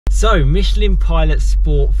So Michelin Pilot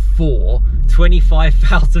Sport 4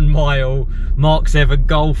 25,000 mile Mk7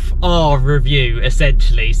 Golf R review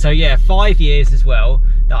essentially. So yeah, 5 years as well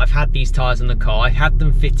that I've had these tyres on the car. I had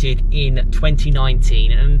them fitted in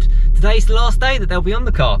 2019 and today's the last day that they'll be on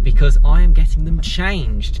the car because I am getting them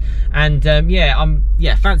changed. And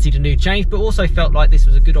yeah, fancied a new change, but also felt like this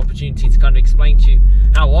was a good opportunity to kind of explain to you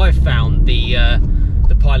how I found the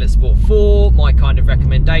Pilot Sport 4, my kind of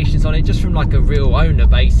recommendations on it, just from like a real owner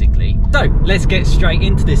basically. So let's get straight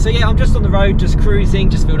into this. So yeah, I'm just on the road, just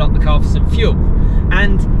cruising, just filled up the car for some fuel.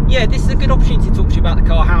 And yeah, this is a good opportunity to talk to you about the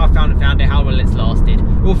car, how I found it, how well it's lasted.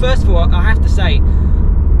 Well, first of all, I have to say,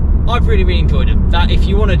 I've really enjoyed them. That if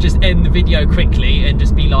you want to just end the video quickly and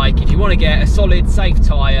just be like, if you want to get a solid, safe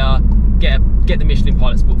tyre, get the Michelin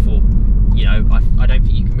Pilot Sport 4. You know, I don't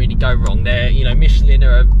think you can really go wrong there. You know, Michelin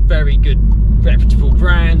are a very good, reputable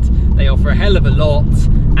brand. They offer a hell of a lot,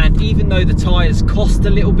 and even though the tyres cost a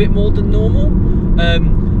little bit more than normal,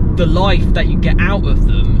 the life that you get out of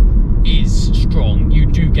them is strong. You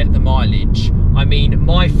do get the mileage. I mean,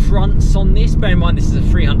 my fronts on this, bear in mind this is a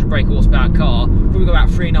 300 brake horsepower car, probably got about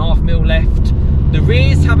 3.5 mil left. The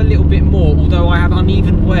rears have a little bit more, although I have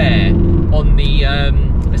uneven wear on the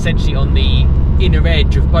essentially on the inner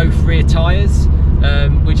edge of both rear tyres,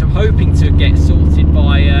 which I'm hoping to get sorted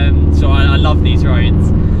by, so I love these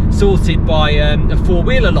roads, sorted by a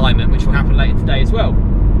four-wheel alignment, which will happen later today as well.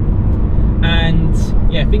 And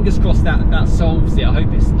yeah, fingers crossed that solves it. I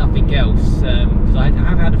hope it's nothing else, because I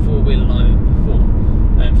have had a four-wheel alignment before.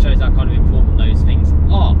 Shows how kind of important those things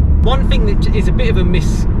are. One thing that is a bit of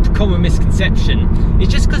a common misconception is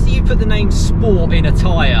just because you put the name sport in a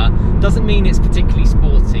tyre doesn't mean it's particularly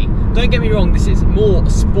sporty. Don't get me wrong, this is more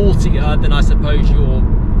sportier than I suppose your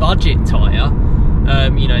budget tyre.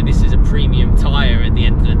 You know, this is a premium tyre at the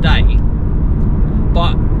end of the day,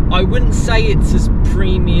 but I wouldn't say it's as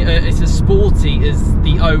premium, it's as sporty as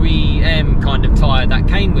the OEM kind of tyre that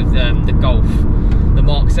came with the Golf, the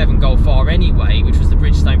Mk7 Golf R anyway, which was the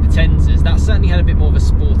Bridgestone Potenzas. That certainly had a bit more of a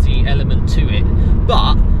sporty element to it,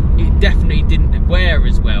 but it definitely didn't wear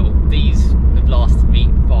as well. These have lasted me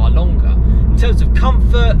far longer. In terms of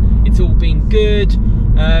comfort, it's all been good.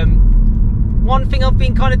 One thing I've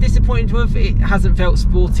been kind of disappointed with, it hasn't felt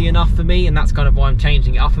sporty enough for me, and that's kind of why I'm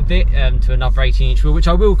changing it up a bit to another 18-inch wheel, which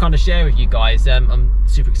I will kind of share with you guys. I'm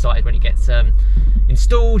super excited when it gets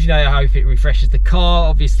installed. You know, how if it refreshes the car.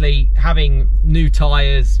 Obviously, having new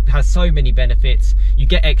tyres has so many benefits. You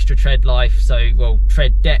get extra tread life,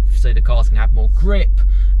 tread depth, so the cars can have more grip.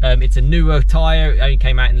 It's a newer tyre, it only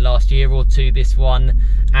came out in the last year or two, this one,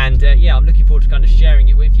 and yeah, I'm looking forward to kind of sharing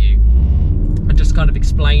it with you and just kind of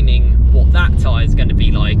explaining what that tyre is going to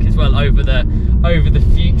be like as well over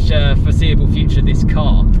the future, foreseeable future of this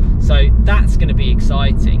car. So that's going to be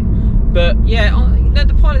exciting. But yeah, you know,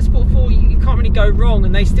 the Pilot Sport 4, you can't really go wrong,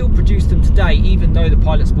 and they still produce them today, even though the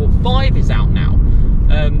Pilot Sport 5 is out now,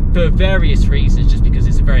 for various reasons, just because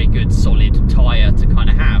it's a very good solid tyre to kind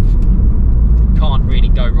of have. Can't really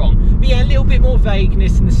go wrong. But yeah, a little bit more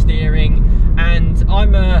vagueness in the steering, and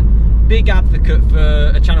I'm a big advocate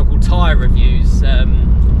for a channel called Tyre Reviews.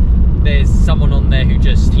 There's someone on there who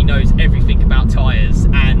he knows everything about tyres,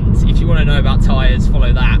 and if you want to know about tyres,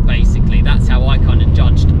 follow that. Basically, that's how I kind of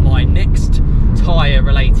judged my next tyre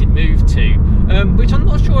related move to, which I'm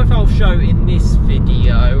not sure if I'll show in this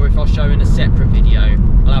video or if I'll show in a separate video.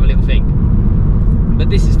 I'll have a little think. But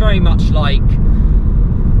this is very much like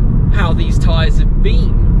how these tyres have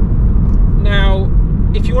been. Now,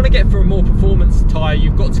 if you want to get for a more performance tyre,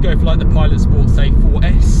 you've got to go for like the Pilot Sport, say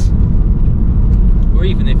 4S, or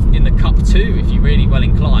even if in the Cup 2, if you're really well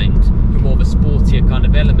inclined for more of a sportier kind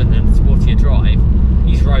of element and sportier drive.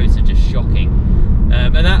 These roads are just shocking,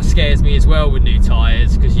 and that scares me as well with new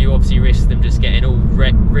tyres, because you obviously risk them just getting all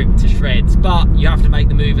ripped to shreds, but you have to make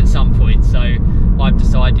the move at some point, so I've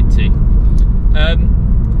decided to.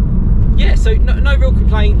 Yeah, so no real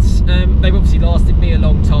complaints. They've obviously lasted me a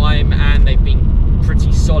long time, and they've been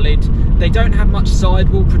pretty solid. They don't have much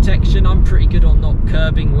sidewall protection. I'm pretty good on not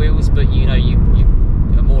curbing wheels, but you know, you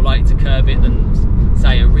are more likely to curb it than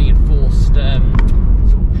say a reinforced sort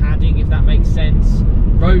of padding, if that makes sense.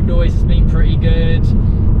 Road noise has been pretty good.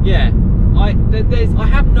 Yeah, I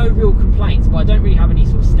have no real complaints, but I don't really have any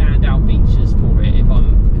sort of standout features for it, if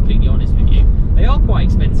I'm completely honest with you. They are quite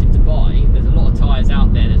expensive to buy. There's a lot of tyres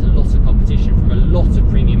out there. There's a lot of competition from a lot of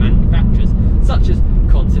premium manufacturers, such as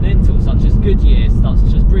Continental, such as Goodyear,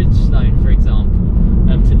 such as Bridgestone, for example,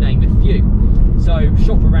 to name a few. So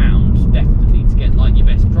shop around definitely to get like your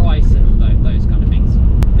best price and all those kind of things.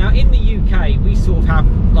 Now in the UK, we sort of have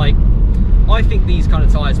like, I think these kind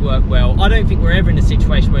of tyres work well. I don't think we're ever in a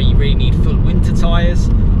situation where you really need full winter tyres.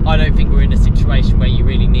 I don't think we're in a situation where you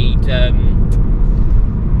really need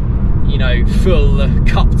you know, full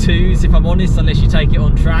cup 2s, if I'm honest, unless you take it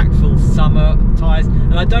on track, full summer tyres.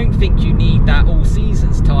 And I don't think you need that all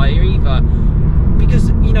seasons tyre either, because,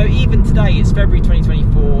 you know, even today it's February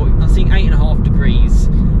 2024, I'm seeing 8.5 degrees.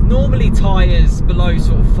 Normally tyres below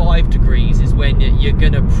sort of 5 degrees is when you're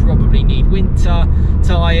gonna probably need winter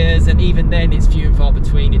tyres, and even then it's few and far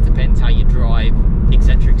between. It depends how you drive,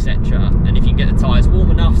 etc, etc, and if you get the tyres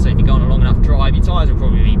warm enough. So if you go on a long enough drive, your tyres will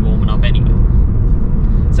probably be warm enough anyway.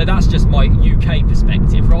 So that's just my UK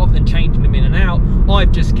perspective. Rather than changing them in and out,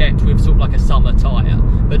 I've just kept with sort of like a summer tyre,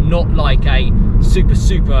 but not like a super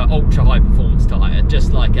ultra high performance tyre,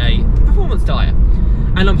 just like a performance tyre.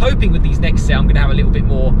 And I'm hoping with these next set I'm going to have a little bit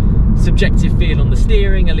more subjective feel on the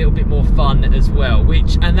steering, a little bit more fun as well,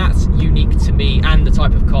 and that's unique to me and the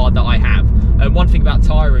type of car that I have. One thing about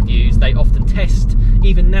tyre reviews, they often test,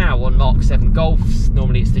 even now on Mark 7 Golfs,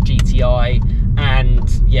 normally it's the GTI, and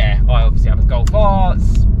yeah, I obviously have a Golf R,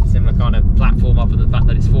 similar kind of platform other than the fact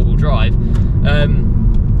that it's 4-wheel drive.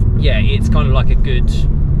 Yeah, it's kind of like a good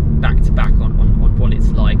back-to-back on what it's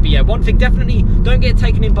like. But yeah, one thing, definitely don't get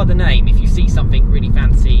taken in by the name. If you see something really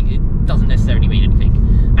fancy, it doesn't necessarily mean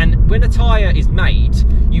anything. And when a tyre is made,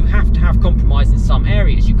 you have to have compromise in some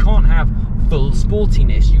areas. You can't have full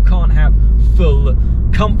sportiness, you can't have full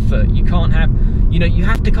comfort, you can't have, you know, you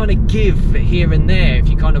have to kind of give here and there if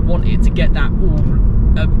you kind of want it to get that all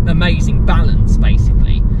amazing balance,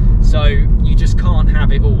 basically. So you just can't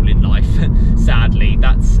have it all in life. Sadly,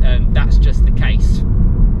 that's just the case.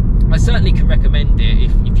 I certainly can recommend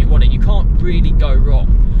it if you want it. You can't really go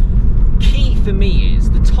wrong. Key for me is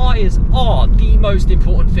the tyres are the most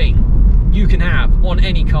important thing you can have on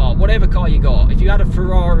any car, whatever car you got. If you had a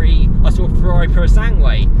Ferrari, I saw a Ferrari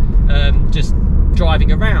Purosangue just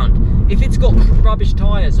driving around, if it's got rubbish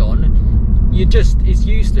tyres on, it's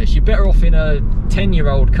useless. You're better off in a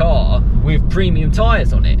 10-year-old car with premium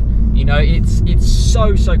tyres on it. You know, it's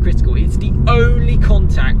so critical. It's the only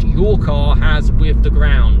contact your car has with the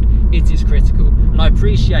ground. It is critical, and I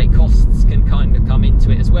appreciate costs can kind of come into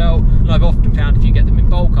it as well. And I've often found if you get them in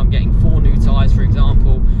bulk, I'm getting 4 new tyres, for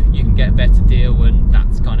example, you can get a better deal, and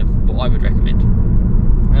that's kind of what I would recommend.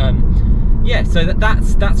 Yeah, so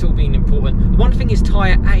that's all been important. One thing is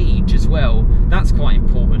tyre age as well. That's quite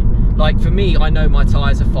important. Like for me, I know my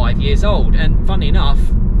tyres are 5 years old, and funny enough,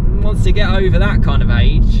 once they get over that kind of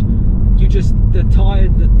age, the tyre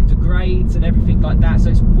degrades and everything like that, so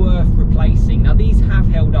it's worth replacing. Now these have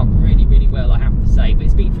held up really well, I have to say, but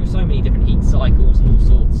it's been through so many different heat cycles and all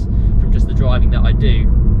sorts from just the driving that I do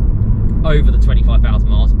over the 25,000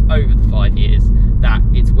 miles, over the 5 years, that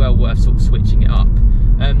it's well worth sort of switching it up.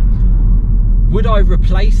 Would I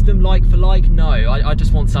replace them like for like? No, I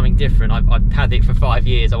just want something different. I've had it for 5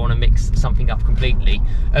 years, I want to mix something up completely.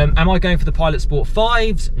 Am I going for the Pilot Sport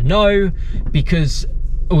 5s? No, because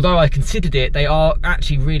although I considered it, they are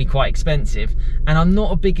actually really quite expensive, and I'm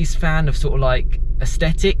not a biggest fan of sort of like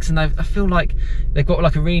aesthetics, and I feel like they've got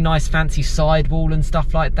like a really nice fancy sidewall and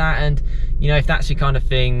stuff like that, and you know, if that's your kind of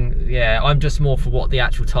thing, yeah, I'm just more for what the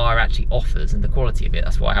actual tyre actually offers and the quality of it.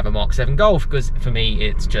 That's why I have a Mark 7 Golf, because for me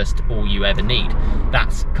it's just all you ever need.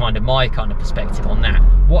 That's kind of my kind of perspective on that.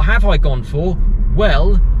 What have I gone for?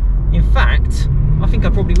 Well, in fact, I think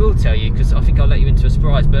I probably will tell you, because I think I'll let you into a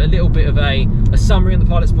surprise, but a little bit of a summary on the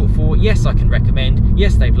Pilot Sport 4. Yes, I can recommend.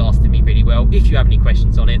 Yes, they've lasted me really well. If you have any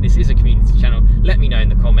questions on it, this is a community channel, let me know in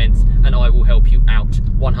the comments and I will help you out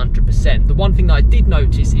 100%. The one thing that I did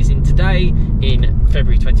notice is in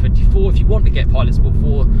February 2024, if you want to get Pilot Sport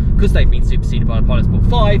 4, because they've been superseded by the Pilot Sport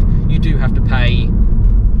 5, you do have to pay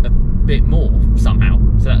a bit more somehow,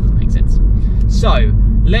 so that doesn't make sense. So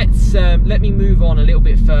let me move on a little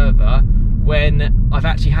bit further when I've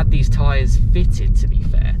actually had these tyres fitted, to be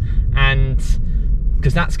fair, and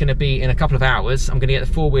because that's going to be in a couple of hours. I'm going to get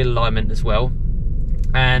the 4-wheel alignment as well,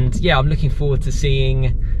 and yeah, I'm looking forward to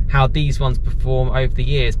seeing how these ones perform over the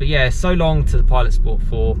years. But yeah, so long to the Pilot Sport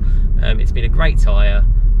 4. It's been a great tyre,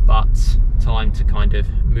 but time to kind of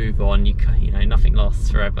move on. You know, nothing lasts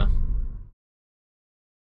forever.